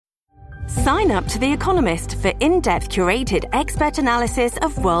Sign up to The Economist for in-depth curated expert analysis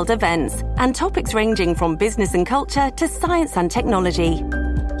of world events and topics ranging from business and culture to science and technology.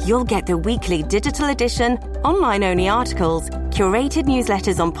 You'll get the weekly digital edition, online-only articles, curated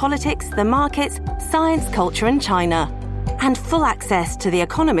newsletters on politics, the markets, science, culture and China, and full access to The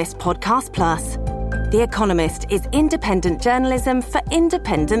Economist Podcast Plus. The Economist is independent journalism for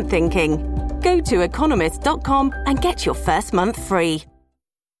independent thinking. Go to economist.com and get your first month free.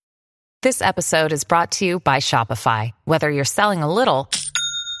 This episode is brought to you by Shopify. Whether you're selling a little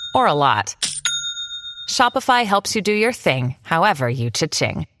or a lot, Shopify helps you do your thing, however you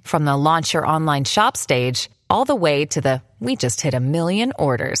cha-ching. From the launch your online shop stage, all the way to the we just hit 1 million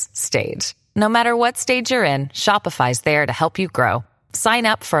orders stage. No matter what stage you're in, Shopify's there to help you grow. Sign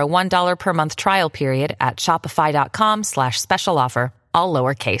up for a $1 per month trial period at shopify.com/special offer, all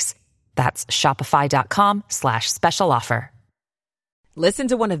lowercase. That's shopify.com/special offer. Listen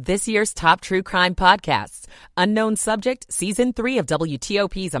to one of this year's top true crime podcasts. Unknown Subject, Season 3 of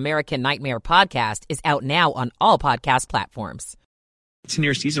WTOP's American Nightmare podcast is out now on all podcast platforms. To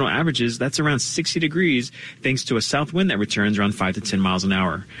near seasonal averages, that's around 60 degrees, thanks to a south wind that returns around 5 to 10 miles an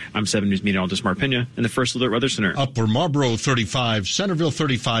hour. I'm 7 News meteorologist Mark Pena in the First Alert Weather Center. Upper Marlboro 35, Centerville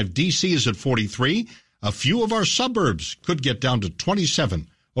 35, D.C. is at 43. A few of our suburbs could get down to 27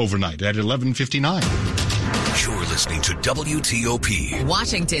 overnight at 11:59. You're listening to WTOP,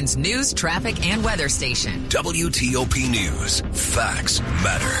 Washington's news, traffic, and weather station. WTOP News. Facts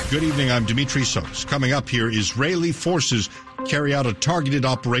matter. Good evening, I'm Dimitri Sos. Coming up here, Israeli forces carry out a targeted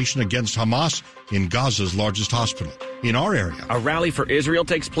operation against Hamas in Gaza's largest hospital. In our area, a rally for Israel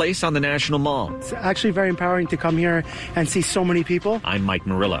takes place on the National Mall. It's actually very empowering to come here and see so many people. I'm Mike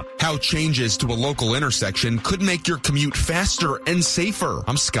Murillo. How changes to a local intersection could make your commute faster and safer.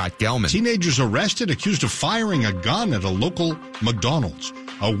 I'm Scott Gelman. Teenagers arrested accused of firing a gun at a local McDonald's.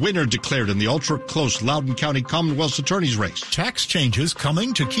 A winner declared in the ultra-close Loudoun County Commonwealth's attorney's race. Tax changes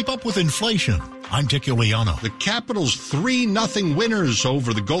coming to keep up with inflation. I'm Dick Iuliano. The Capitals 3-0 winners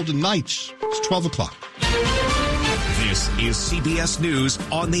over the Golden Knights. It's 12 o'clock. This is CBS News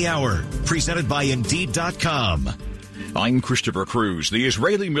on the Hour, presented by Indeed.com. I'm Christopher Cruz. The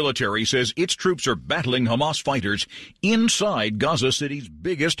Israeli military says its troops are battling Hamas fighters inside Gaza City's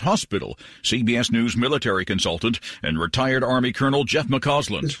biggest hospital. CBS News military consultant and retired Army Colonel Jeff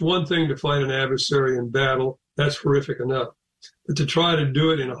McCausland. It's one thing to fight an adversary in battle. That's horrific enough. But to try to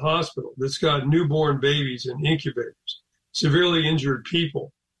do it in a hospital that's got newborn babies and incubators, severely injured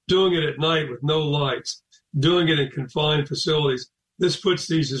people, doing it at night with no lights, doing it in confined facilities, this puts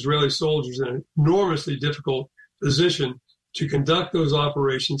these Israeli soldiers in an enormously difficult position to conduct those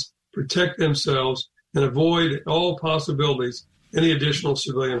operations, protect themselves, and avoid all possibilities any additional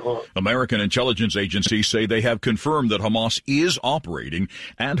civilian harm. American intelligence agencies say they have confirmed that Hamas is operating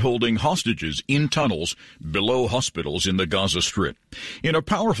and holding hostages in tunnels below hospitals in the Gaza Strip. In a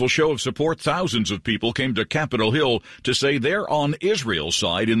powerful show of support, thousands of people came to Capitol Hill to say they're on Israel's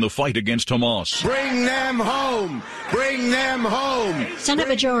side in the fight against Hamas. Bring them home! Bring them home! Senate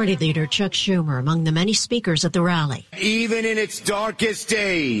Majority Leader Chuck Schumer among the many speakers at the rally. Even in its darkest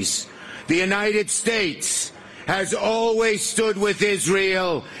days, the United States has always stood with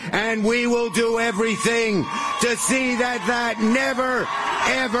Israel, and we will do everything to see that never,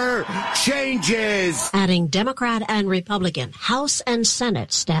 ever changes. Adding Democrat and Republican, House and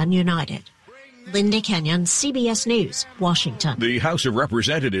Senate stand united. Linda Kenyon, CBS News, Washington. The House of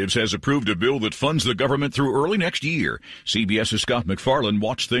Representatives has approved a bill that funds the government through early next year. CBS's Scott McFarland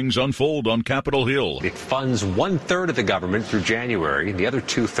watched things unfold on Capitol Hill. It funds 1/3 of the government through January, the other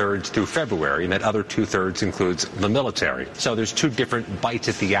 2/3 through February, and that other 2/3 includes the military. So there's two different bites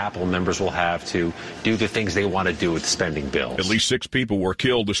at the apple members will have to do the things they want to do with spending bills. At least 6 people were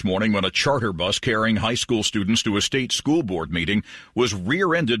killed this morning when a charter bus carrying high school students to a state school board meeting was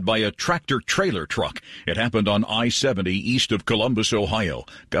rear-ended by a tractor-trailer truck. It happened on I-70 east of Columbus, Ohio.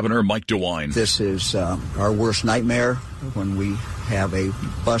 Governor Mike DeWine. This is our worst nightmare when we have a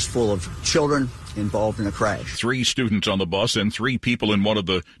bus full of children involved in a crash. 3 students on the bus and 3 people in one of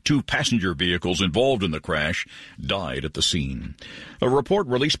the 2 passenger vehicles involved in the crash died at the scene. A report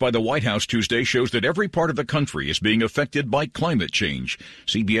released by the White House Tuesday shows that every part of the country is being affected by climate change.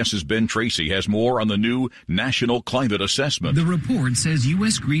 CBS's Ben Tracy has more on the new National Climate Assessment. The report says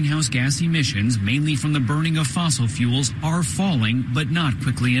U.S. greenhouse gas emissions, mainly from the burning of fossil fuels, are falling, but not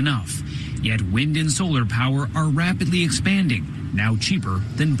quickly enough. Yet wind and solar power are rapidly expanding, now cheaper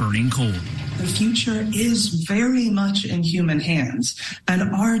than burning coal. The future is very much in human hands, and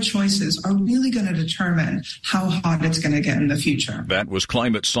our choices are really going to determine how hot it's going to get in the future. That was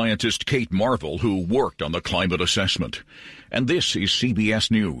climate scientist Kate Marvel, who worked on the climate assessment. And this is CBS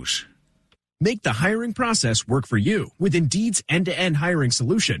News. Make the hiring process work for you. With Indeed's end-to-end hiring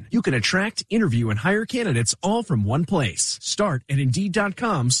solution, you can attract, interview, and hire candidates all from one place. Start at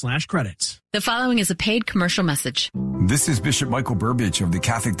Indeed.com/credits. The following is a paid commercial message. This is Bishop Michael Burbidge of the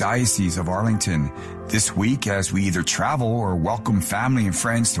Catholic Diocese of Arlington. This week, as we either travel or welcome family and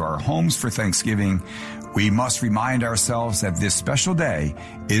friends to our homes for Thanksgiving, we must remind ourselves that this special day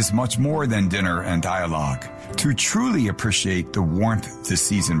is much more than dinner and dialogue. To truly appreciate the warmth this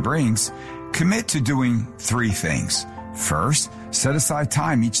season brings, commit to doing 3 things. First, set aside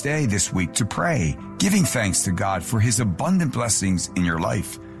time each day this week to pray, giving thanks to God for his abundant blessings in your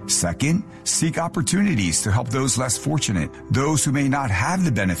life. Second, seek opportunities to help those less fortunate, those who may not have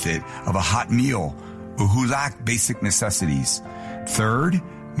the benefit of a hot meal or who lack basic necessities. Third,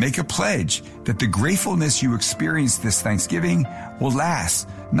 make a pledge that the gratefulness you experience this Thanksgiving will last,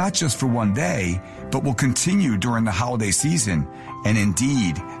 not just for one day, but will continue during the holiday season and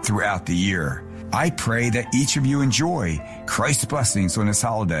indeed throughout the year. I pray that each of you enjoy Christ's blessings on this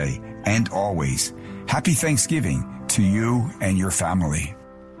holiday and always. Happy Thanksgiving to you and your family.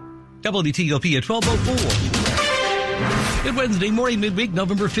 WTOP at 12:04. Good Wednesday morning, midweek,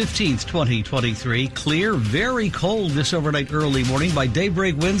 November 15th, 2023. Clear, very cold this overnight early morning. By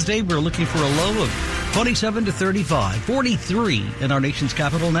daybreak Wednesday, we're looking for a low of 27 to 35, 43 in our nation's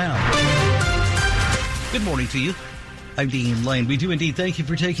capital now. Good morning to you. I'm Dean Lane. We do indeed thank you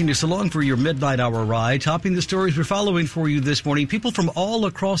for taking us along for your midnight hour ride. Topping the stories we're following for you this morning, people from all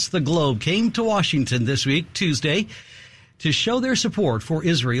across the globe came to Washington this week, Tuesday, to show their support for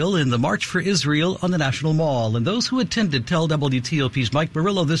Israel in the March for Israel on the National Mall. And those who attended tell WTOP's Mike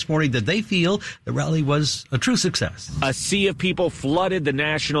Murillo this morning that they feel the rally was a true success. A sea of people flooded the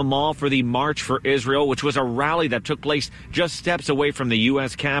National Mall for the March for Israel, which was a rally that took place just steps away from the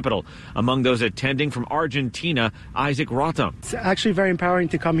U.S. Capitol. Among those attending from Argentina, Isaac Rotham. It's actually very empowering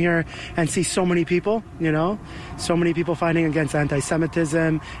to come here and see so many people, so many people fighting against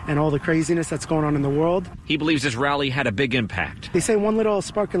anti-Semitism and all the craziness that's going on in the world. He believes this rally had a big impact. They say one little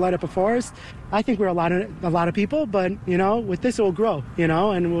spark can light up a forest. I think we're a lot of people, but, with this it will grow,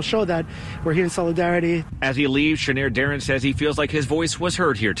 and we'll show that we're here in solidarity. As he leaves, Shanair Darren says he feels like his voice was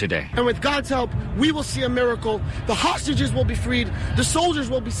heard here today. And with God's help, we will see a miracle. The hostages will be freed, the soldiers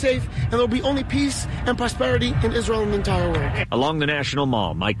will be safe, and there will be only peace and prosperity in Israel and the entire world. Along the National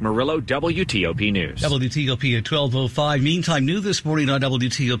Mall, Mike Murillo, WTOP News. WTOP at 12:05. Meantime, new this morning on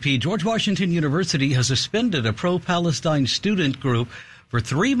WTOP, George Washington University has suspended a pro-Palestine student group for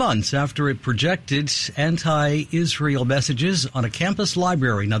 3 months after it projected anti-Israel messages on a campus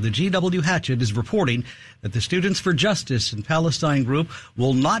library. Now, the GW Hatchet is reporting that the Students for Justice in Palestine group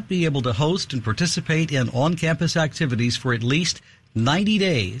will not be able to host and participate in on-campus activities for at least 90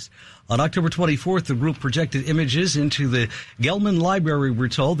 days. On October 24th, the group projected images into the Gelman Library, we're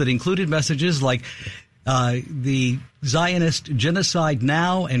told, that included messages like the Zionist genocide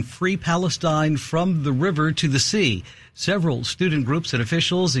now and free Palestine from the river to the sea. Several student groups and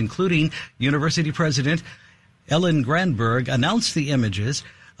officials, including University President Ellen Granberg, announced the images.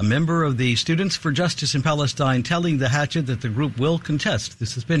 A member of the Students for Justice in Palestine telling the Hatchet that the group will contest the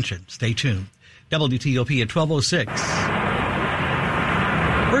suspension. Stay tuned. WTOP at 12:06.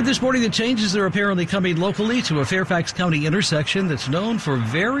 Heard this morning that changes are apparently coming locally to a Fairfax County intersection that's known for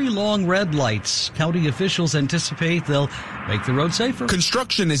very long red lights. County officials anticipate they'll make the road safer.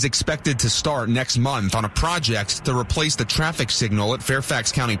 Construction is expected to start next month on a project to replace the traffic signal at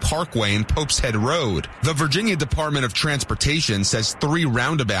Fairfax County Parkway and Pope's Head Road. The Virginia Department of Transportation says 3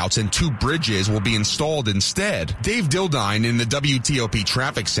 roundabouts and 2 bridges will be installed instead. Dave Dildine in the WTOP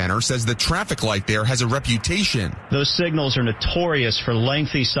Traffic Center says the traffic light there has a reputation. Those signals are notorious for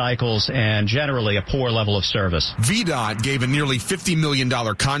lengthy cycles and generally a poor level of service. VDOT gave a nearly $50 million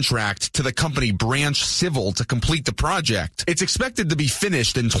contract to the company Branch Civil to complete the project. It's expected to be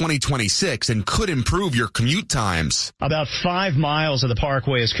finished in 2026 and could improve your commute times. About 5 miles of the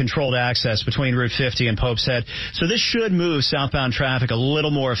parkway is controlled access between Route 50 and Pope's Head, so this should move southbound traffic a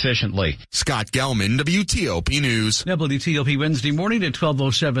little more efficiently. Scott Gelman, WTOP News. WTOP Wednesday morning at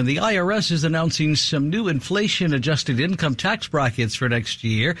 12:07. The IRS is announcing some new inflation-adjusted income tax brackets for next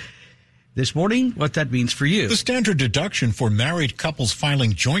year. This morning, what that means for you. The standard deduction for married couples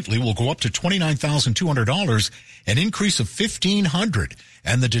filing jointly will go up to $29,200, an increase of $1,500,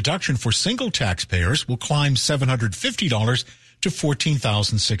 and the deduction for single taxpayers will climb $750 to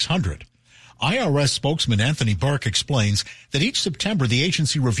 $14,600. IRS spokesman Anthony Burke explains that each September the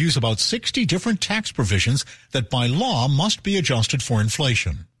agency reviews about 60 different tax provisions that by law must be adjusted for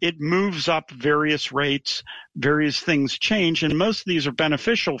inflation. It moves up various rates, various things change, and most of these are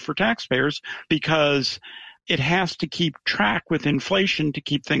beneficial for taxpayers because it has to keep track with inflation to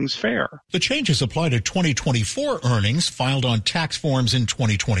keep things fair. The changes apply to 2024 earnings filed on tax forms in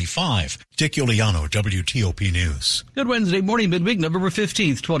 2025. Dick Iuliano, WTOP News. Good Wednesday morning, midweek, November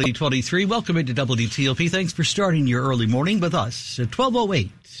 15th, 2023. Welcome into WTOP. Thanks for starting your early morning with us at 12:08.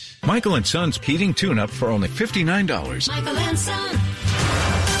 Michael and Son's heating tune-up for only $59. Michael and Son.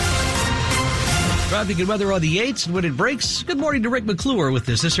 Traffic and weather on the 8s and when it breaks. Good morning to Rick McClure with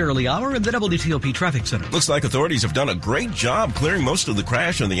this early hour in the WTOP Traffic Center. Looks like authorities have done a great job clearing most of the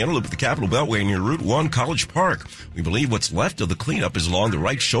crash on the inner loop of the Capitol Beltway near Route 1 College Park. We believe what's left of the cleanup is along the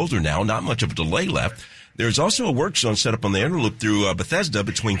right shoulder now, not much of a delay left. There's also a work zone set up on the inner loop through Bethesda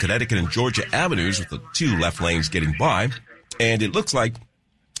between Connecticut and Georgia Avenues with the 2 left lanes getting by. And it looks like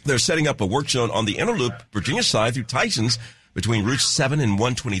they're setting up a work zone on the inner loop, Virginia side through Tyson's, between Route 7 and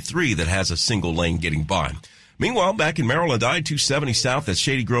 123 that has a single lane getting by. Meanwhile, back in Maryland, I-270 south at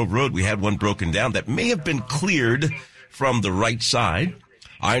Shady Grove Road, we had one broken down that may have been cleared from the right side.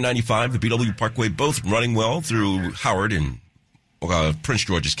 I-95, the BW Parkway, both running well through Howard and Prince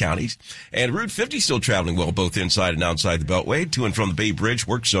George's counties. And Route 50 still traveling well both inside and outside the Beltway. To and from the Bay Bridge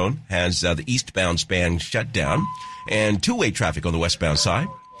work zone has the eastbound span shut down. And two-way traffic on the westbound side.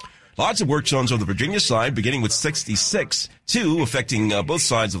 Lots of work zones on the Virginia side, beginning with 66, 2 affecting both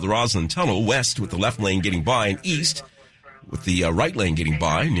sides of the Roslyn Tunnel, west with the left lane getting by, and east with the right lane getting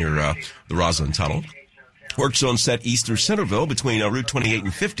by near the Roslyn Tunnel. Work zone set east through Centerville between Route 28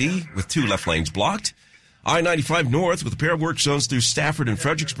 and 50 with 2 left lanes blocked. I-95 north with a pair of work zones through Stafford and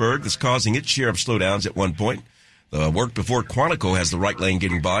Fredericksburg that's causing its share of slowdowns at one point. The work before Quantico has the right lane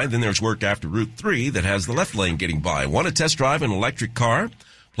getting by. Then there's work after Route 3 that has the left lane getting by. Want to test drive an electric car?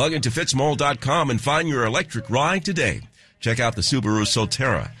 Plug into fitzmall.com and find your electric ride today. Check out the Subaru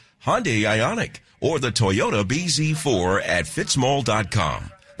Solterra, Hyundai Ioniq, or the Toyota BZ4 at fitzmall.com.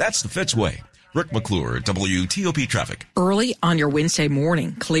 That's the Fitz way. Rick McClure, WTOP Traffic. Early on your Wednesday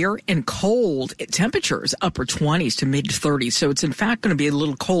morning, clear and cold. Temperatures upper 20s to mid 30s. So it's in fact going to be a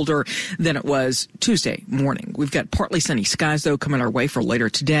little colder than it was Tuesday morning. We've got partly sunny skies, though, coming our way for later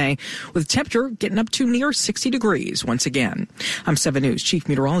today, with temperature getting up to near 60 degrees once again. I'm 7 News Chief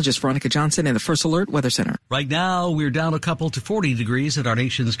Meteorologist Veronica Johnson in the First Alert Weather Center. Right now, we're down a couple to 40 degrees at our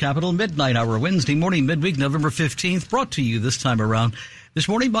nation's capital. Midnight hour Wednesday morning, midweek, November 15th, brought to you this time around this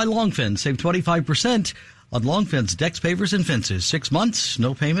morning by Longfence. Save 25% on Longfence decks, pavers, and fences. 6 months,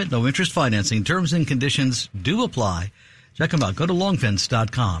 no payment, no interest financing. Terms and conditions do apply. Check them out. Go to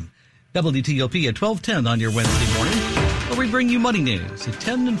longfence.com. WTOP at 12:10 on your Wednesday morning, where we bring you money news at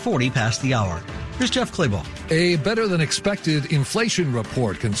 10:40 past the hour. Here's Jeff Clabaugh. A better-than-expected inflation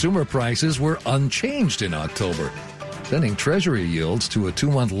report. Consumer prices were unchanged in October, sending Treasury yields to a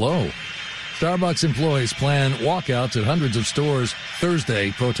 2-month low. Starbucks employees plan walkouts at hundreds of stores Thursday,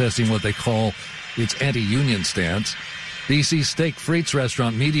 protesting what they call its anti-union stance. D.C. Steak Frites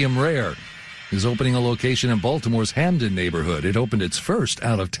restaurant Medium Rare is opening a location in Baltimore's Hamden neighborhood. It opened its first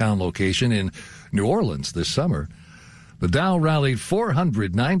out-of-town location in New Orleans this summer. The Dow rallied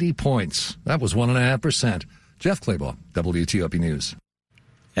 490 points. That was 1.5%. Jeff Clabaugh, WTOP News.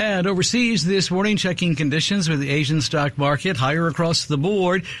 And overseas this morning, checking conditions with the Asian stock market higher across the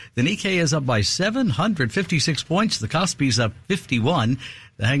board. The Nikkei is up by 756 points. The Kospi's up 51.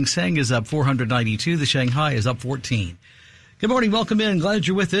 The Hang Seng is up 492. The Shanghai is up 14. Good morning. Welcome in. Glad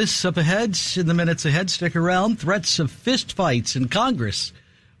you're with us. Up ahead, in the minutes ahead, stick around. Threats of fist fights in Congress.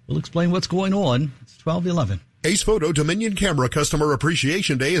 We'll explain what's going on. It's 12:11. Ace Photo Dominion Camera Customer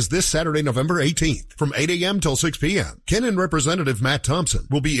Appreciation Day is this Saturday, November 18th, from 8 a.m. till 6 p.m. Canon Representative Matt Thompson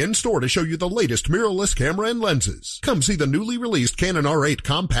will be in store to show you the latest mirrorless camera and lenses. Come see the newly released Canon R8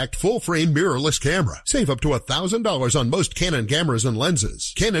 compact full-frame mirrorless camera. Save up to $1,000 on most Canon cameras and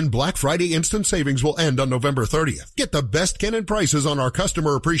lenses. Canon Black Friday Instant Savings will end on November 30th. Get the best Canon prices on our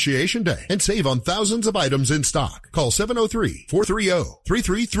Customer Appreciation Day and save on thousands of items in stock. Call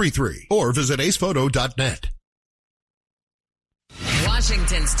 703-430-3333 or visit acephoto.net.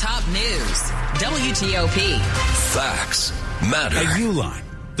 Washington's top news, WTOP. Facts matter. At Uline,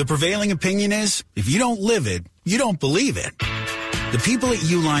 the prevailing opinion is, if you don't live it, you don't believe it. The people at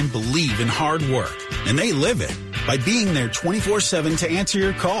Uline believe in hard work, and they live it by being there 24/7 to answer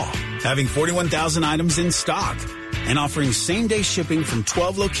your call, having 41,000 items in stock, and offering same-day shipping from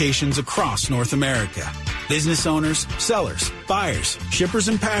 12 locations across North America. Business owners, sellers, buyers, shippers,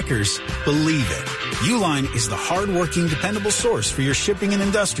 and packers believe it. Uline is the hard-working, dependable source for your shipping and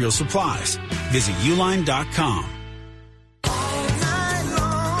industrial supplies. Visit uline.com.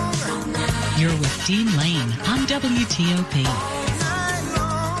 You're with Dean Lane on WTOP.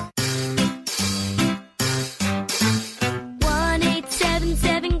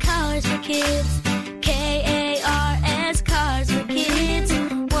 1-877 Cars for Kids. KS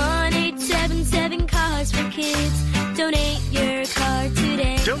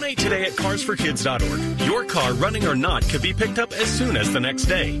carsforkids.org. Your car, running or not, could be picked up as soon as the next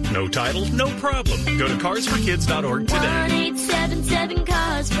day. No title, no problem. Go to carsforkids.org today. 1-877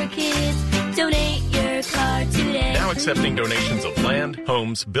 Cars for Kids. Donate your car today. Now accepting donations of land,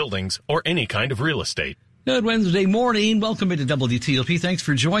 homes, buildings, or any kind of real estate. Good Wednesday morning. Welcome into WTOP. Thanks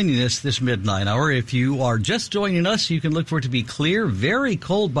for joining us this midnight hour. If you are just joining us, you can look for it to be clear, very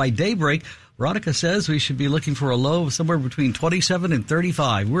cold by daybreak. Veronica says we should be looking for a low of somewhere between 27 and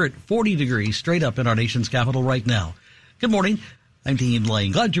 35. We're at 40 degrees straight up in our nation's capital right now. Good morning. I'm Dean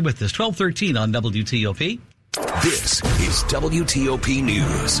Lane. Glad you're with us. 12:13 on WTOP. This is WTOP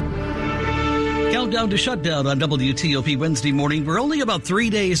News. Countdown to shutdown on WTOP Wednesday morning. We're only about 3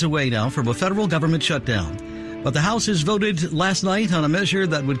 days away now from a federal government shutdown. But the House has voted last night on a measure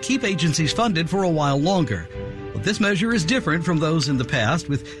that would keep agencies funded for a while longer. But this measure is different from those in the past,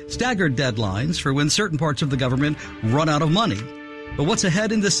 with staggered deadlines for when certain parts of the government run out of money. But what's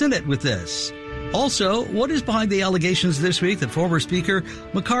ahead in the Senate with this? Also, what is behind the allegations this week that former Speaker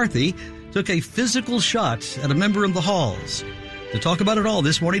McCarthy took a physical shot at a member in the halls? To talk about it all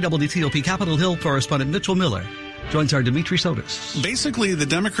this morning, WTOP Capitol Hill correspondent Mitchell Miller joins our Dimitri Sotis. Basically, the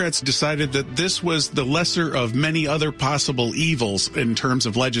Democrats decided that this was the lesser of many other possible evils in terms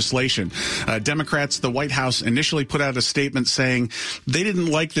of legislation. Democrats, the White House, initially put out a statement saying they didn't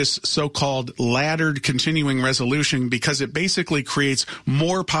like this so-called laddered continuing resolution because it basically creates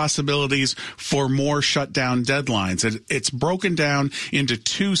more possibilities for more shutdown deadlines. It's broken down into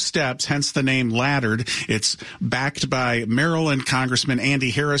two steps, hence the name laddered. It's backed by Maryland Congressman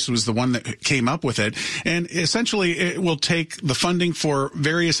Andy Harris, who was the one that came up with it. And essentially, it will take the funding for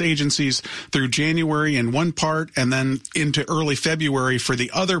various agencies through January in one part and then into early February for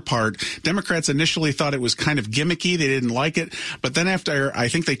the other part. Democrats initially thought it was kind of gimmicky. They didn't like it. But then after I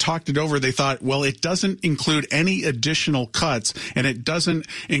think they talked it over, they thought, well, it doesn't include any additional cuts and it doesn't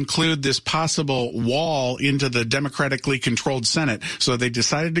include this possible wall into the democratically controlled Senate. So they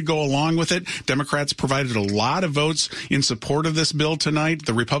decided to go along with it. Democrats provided a lot of votes in support of this bill tonight.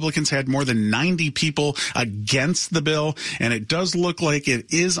 The Republicans had more than 90 people against the bill, and it does look like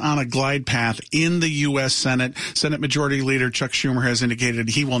it is on a glide path in the U.S. Senate. Senate Majority Leader Chuck Schumer has indicated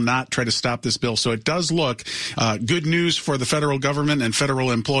he will not try to stop this bill. So it does look good news for the federal government and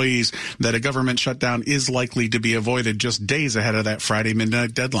federal employees that a government shutdown is likely to be avoided just days ahead of that Friday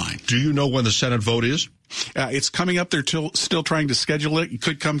midnight deadline. Do you know when the Senate vote is? It's coming up. They're still trying to schedule it. It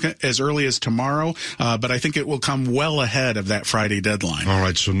could come as early as tomorrow, but I think it will come well ahead of that Friday deadline. All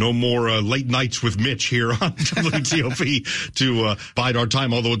right, so no more late nights with Mitch here on WTOP to bide our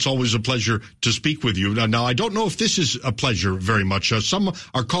time, although it's always a pleasure to speak with you. Now, I don't know if this is a pleasure very much. Some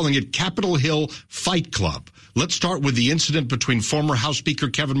are calling it Capitol Hill Fight Club. Let's start with the incident between former House Speaker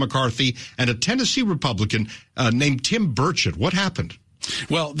Kevin McCarthy and a Tennessee Republican named Tim Burchett. What happened?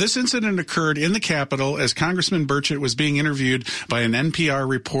 Well, this incident occurred in the Capitol as Congressman Burchett was being interviewed by an NPR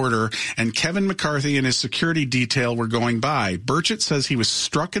reporter, and Kevin McCarthy and his security detail were going by. Burchett says he was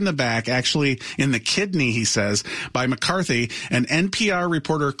struck in the back, actually in the kidney, he says, by McCarthy, and NPR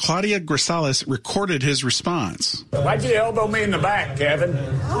reporter Claudia Grisales recorded his response. Why'd you elbow me in the back, Kevin?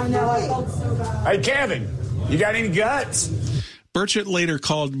 I know, I felt so bad. Hey, Kevin, you got any guts? Burchett later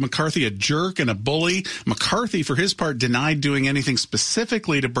called McCarthy a jerk and a bully. McCarthy, for his part, denied doing anything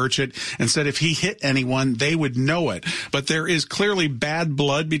specifically to Burchett and said if he hit anyone, they would know it. But there is clearly bad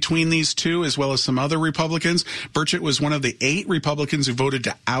blood between these two, as well as some other Republicans. Burchett was one of the 8 Republicans who voted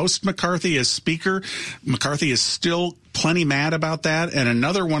to oust McCarthy as Speaker. McCarthy is still plenty mad about that. And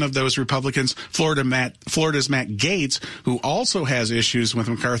another one of those Republicans, Florida's Matt Gaetz, who also has issues with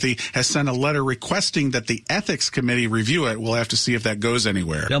McCarthy, has sent a letter requesting that the Ethics Committee review it. We'll have to see if that goes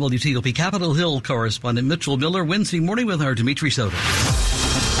anywhere. WTOP Capitol Hill correspondent Mitchell Miller, Wednesday morning with our Dimitri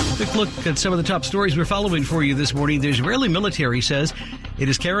Sotis. Quick look at some of the top stories we're following for you this morning. The Israeli military says it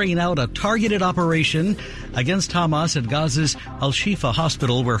is carrying out a targeted operation against Hamas at Gaza's Al-Shifa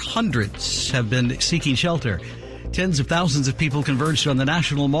hospital, where hundreds have been seeking shelter. Tens of thousands of people converged on the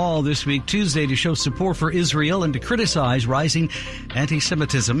National Mall this week, Tuesday, to show support for Israel and to criticize rising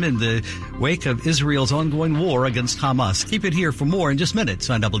anti-Semitism in the wake of Israel's ongoing war against Hamas. Keep it here for more in just minutes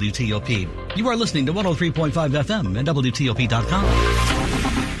on WTOP. You are listening to 103.5 FM and WTOP.com.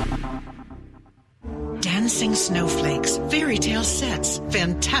 Dancing snowflakes, fairy tale sets,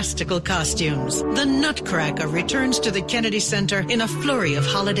 fantastical costumes. The Nutcracker returns to the Kennedy Center in a flurry of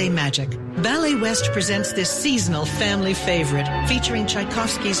holiday magic. Ballet West presents this seasonal family favorite, featuring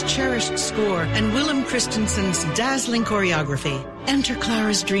Tchaikovsky's cherished score and Willem Christensen's dazzling choreography. Enter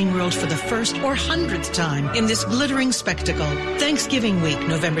Clara's Dream World for the first or 100th time in this glittering spectacle. Thanksgiving week,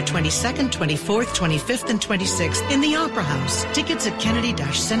 November 22nd, 24th, 25th, and 26th in the Opera House. Tickets at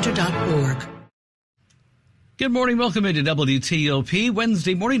kennedy-center.org. Good morning. Welcome into WTOP.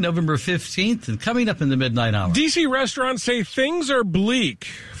 Wednesday morning, November 15th, and coming up in the midnight hour. D.C. restaurants say things are bleak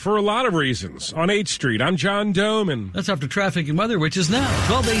for a lot of reasons. On 8th Street, I'm John Doman. That's after traffic and weather, which is now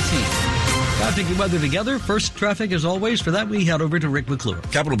 12:18. Traffic and weather together. First traffic, as always. For that, we head over to Rick McClure.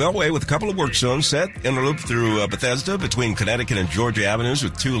 Capitol Beltway with a couple of work zones set in the loop through Bethesda between Connecticut and Georgia Avenues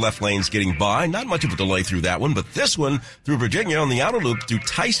with 2 left lanes getting by. Not much of a delay through that one, but this one through Virginia on the outer loop through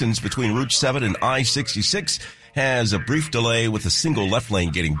Tyson's between Route 7 and I-66 has a brief delay with a single left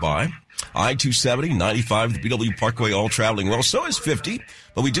lane getting by. I-270, 95, the BW Parkway all traveling well. So is 50,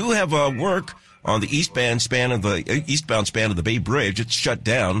 but we do have work on the eastbound span of the Bay Bridge. It's shut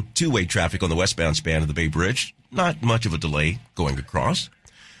down. Two-way traffic on the westbound span of the Bay Bridge. Not much of a delay going across.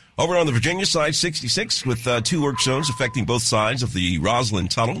 Over on the Virginia side, 66 with 2 work zones affecting both sides of the Roslyn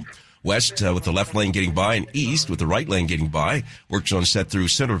Tunnel. West with the left lane getting by, and east with the right lane getting by. Work zone set through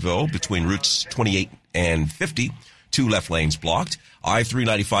Centerville between routes 28 and 50. 2 left lanes blocked.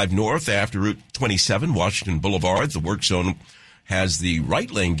 I-395 north after Route 27, Washington Boulevard. The work zone has the right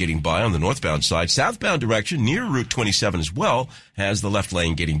lane getting by on the northbound side. Southbound direction near Route 27 as well has the left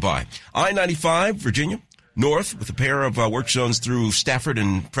lane getting by. I-95, Virginia, north with a pair of work zones through Stafford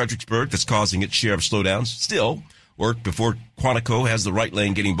and Fredericksburg that's causing its share of slowdowns. Still, work before Quantico has the right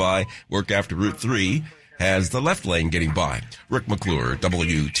lane getting by. Work after Route 3 has the left lane getting by. Rick McClure,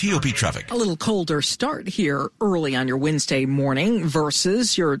 WTOP Traffic. A little colder start here early on your Wednesday morning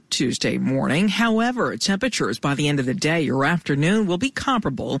versus your Tuesday morning. However, temperatures by the end of the day, your afternoon, will be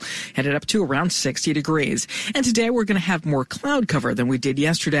comparable, headed up to around 60 degrees. And today we're going to have more cloud cover than we did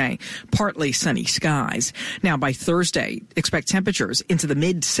yesterday. Partly sunny skies. Now by Thursday, expect temperatures into the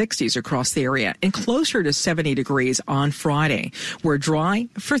mid-60s across the area and closer to 70 degrees on Friday. We're dry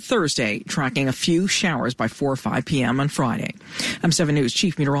for Thursday, tracking a few showers by 4 or 5 p.m. on Friday. I'm 7 News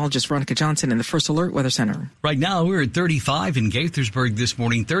Chief Meteorologist Veronica Johnson in the First Alert Weather Center. Right now, we're at 35 in Gaithersburg this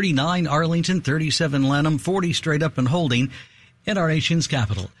morning, 39 Arlington, 37 Lanham, 40 straight up and holding in our nation's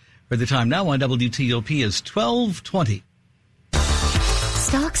capital. For the time now on WTOP is 12:20.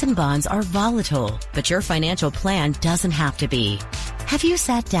 Stocks and bonds are volatile, but your financial plan doesn't have to be. Have you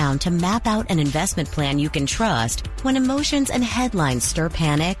sat down to map out an investment plan you can trust when emotions and headlines stir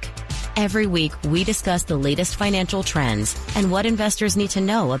panic? Every week, we discuss the latest financial trends and what investors need to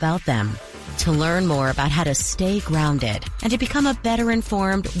know about them. To learn more about how to stay grounded and to become a better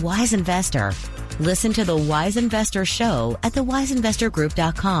informed, wise investor, listen to the Wise Investor Show at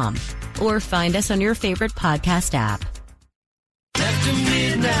thewiseinvestorgroup.com or find us on your favorite podcast app.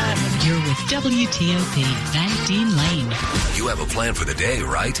 You're with WTOP. Thank Dean Lane. You have a plan for the day,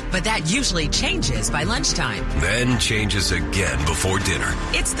 right? But that usually changes by lunchtime. Then changes again before dinner.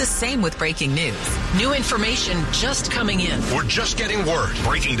 It's the same with breaking news. New information just coming in. We're just getting word.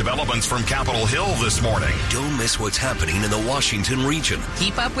 Breaking developments from Capitol Hill this morning. Don't miss what's happening in the Washington region.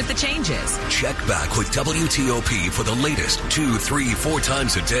 Keep up with the changes. Check back with WTOP for the latest 2, 3, 4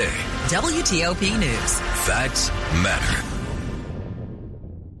 times a day. WTOP News. Facts matter.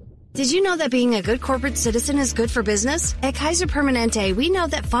 Did you know that being a good corporate citizen is good for business? At Kaiser Permanente, we know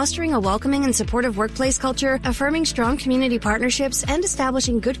that fostering a welcoming and supportive workplace culture, affirming strong community partnerships, and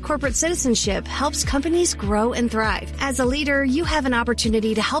establishing good corporate citizenship helps companies grow and thrive. As a leader, you have an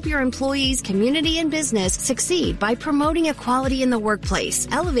opportunity to help your employees, community, and business succeed by promoting equality in the workplace,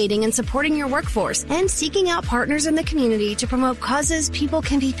 elevating and supporting your workforce, and seeking out partners in the community to promote causes people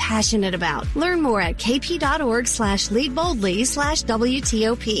can be passionate about. Learn more at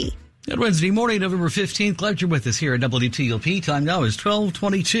kp.org/leadboldly/WTOP. Good Wednesday morning, November 15th. Glad you're with us here at WTOP. Time now is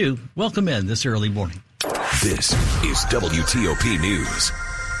 12:22. Welcome in this early morning. This is WTOP News.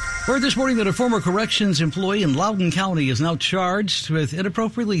 Heard this morning that a former corrections employee in Loudoun County is now charged with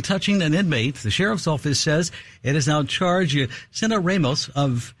inappropriately touching an inmate. The sheriff's office says it has now charged Yesenia Ramos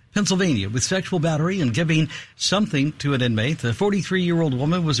of Pennsylvania with sexual battery and giving something to an inmate. The 43-year-old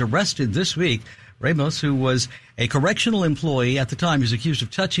woman was arrested this week. Ramos, who was a correctional employee at the time, is accused of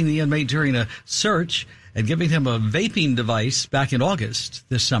touching the inmate during a search and giving him a vaping device back in August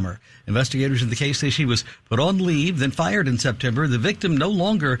this summer. Investigators in the case say she was put on leave, then fired in September. The victim no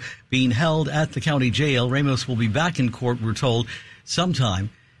longer being held at the county jail. Ramos will be back in court, we're told,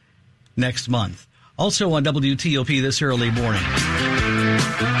 sometime next month. Also on WTOP this early morning.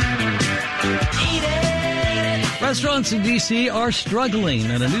 Restaurants in D.C. are struggling,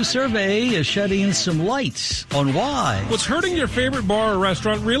 and a new survey is shedding some light on why. What's hurting your favorite bar or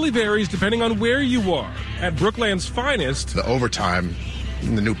restaurant really varies depending on where you are. At Brookland's finest, the overtime,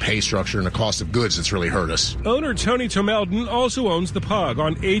 the new pay structure, and the cost of goods that's really hurt us. Owner Tony Tomeldon also owns The Pug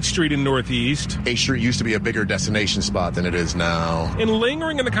on 8th Street in Northeast. 8th Street used to be a bigger destination spot than it is now. And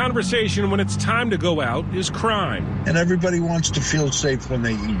lingering in the conversation when it's time to go out is crime. And everybody wants to feel safe when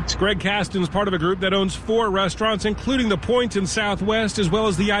they eat. Greg Caston's part of a group that owns 4 restaurants, including the Point in Southwest, as well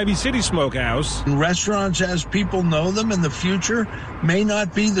as the Ivy City Smokehouse. And restaurants, as people know them in the future, may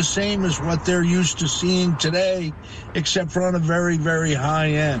not be the same as what they're used to seeing today, except for on a very, very high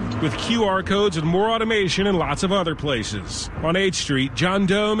end. With QR codes and more automation in lots of other places. On 8th Street, John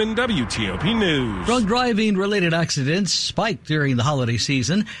Dome and WTOP News. Drunk driving-related accidents spiked during the holiday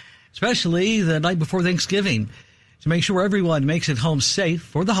season, especially the night before Thanksgiving. To make sure everyone makes it home safe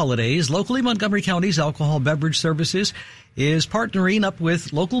for the holidays, locally Montgomery County's Alcohol Beverage Services is partnering up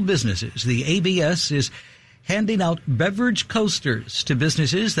with local businesses. The ABS is handing out beverage coasters to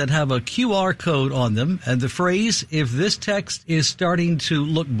businesses that have a QR code on them, and the phrase, "If this text is starting to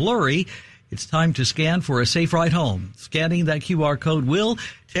look blurry, it's time to scan for a safe ride home." Scanning that QR code will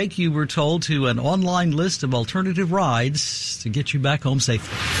take you, we're told, to an online list of alternative rides to get you back home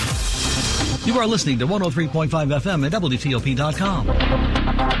safely. You are listening to 103.5 FM at WTOP.com.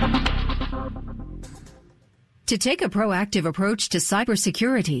 To take a proactive approach to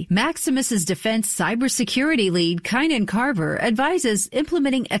cybersecurity, Maximus's defense cybersecurity lead, Kynan Carver, advises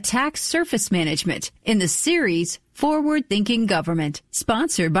implementing attack surface management in the series Forward Thinking Government,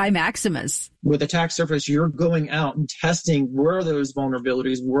 sponsored by Maximus. With attack surface, you're going out and testing where are those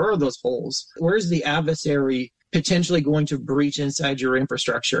vulnerabilities, where are those holes, where's the adversary potentially going to breach inside your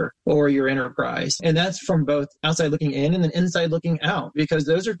infrastructure or your enterprise. And that's from both outside looking in and then inside looking out, because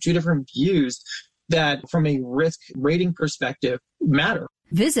those are two different views that from a risk rating perspective matter.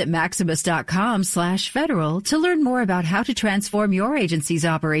 Visit Maximus.com/federal to learn more about how to transform your agency's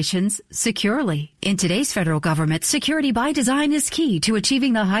operations securely. In today's federal government, security by design is key to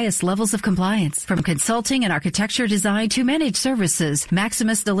achieving the highest levels of compliance. From consulting and architecture design to managed services,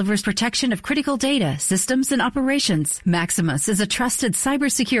 Maximus delivers protection of critical data, systems, and operations. Maximus is a trusted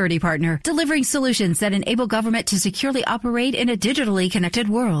cybersecurity partner, delivering solutions that enable government to securely operate in a digitally connected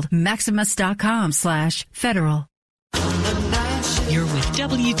world. Maximus.com/federal. You're with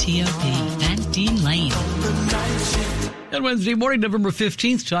WTOP and Dean Lane. And Wednesday morning, November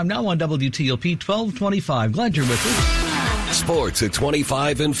 15th, time now on WTOP 1225. Glad you're with us. Sports at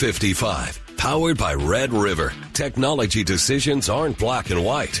 25 and 55. Powered by Red River. Technology decisions aren't black and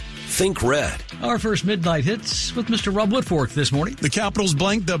white. Think red. Our first midnight hits with Mr. Rob Woodfork this morning. The Capitals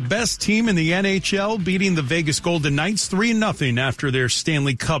blanked the best team in the NHL, beating the Vegas Golden Knights 3-0 after their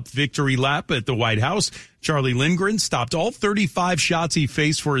Stanley Cup victory lap at the White House. Charlie Lindgren stopped all 35 shots he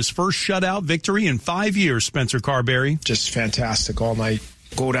faced for his first shutout victory in 5 years, Spencer Carberry. Just fantastic all night.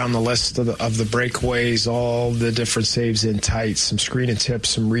 Go down the list of the breakaways, all the different saves in tight, some screen and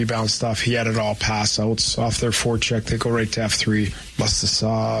tips, some rebound stuff. He had it all pass outs off their forecheck. They go right to F3. Must have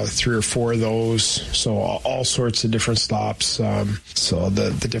saw 3 or 4 of those. So all sorts of different stops. So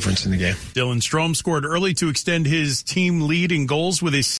the difference in the game. Dylan Strome scored early to extend his team lead in goals with his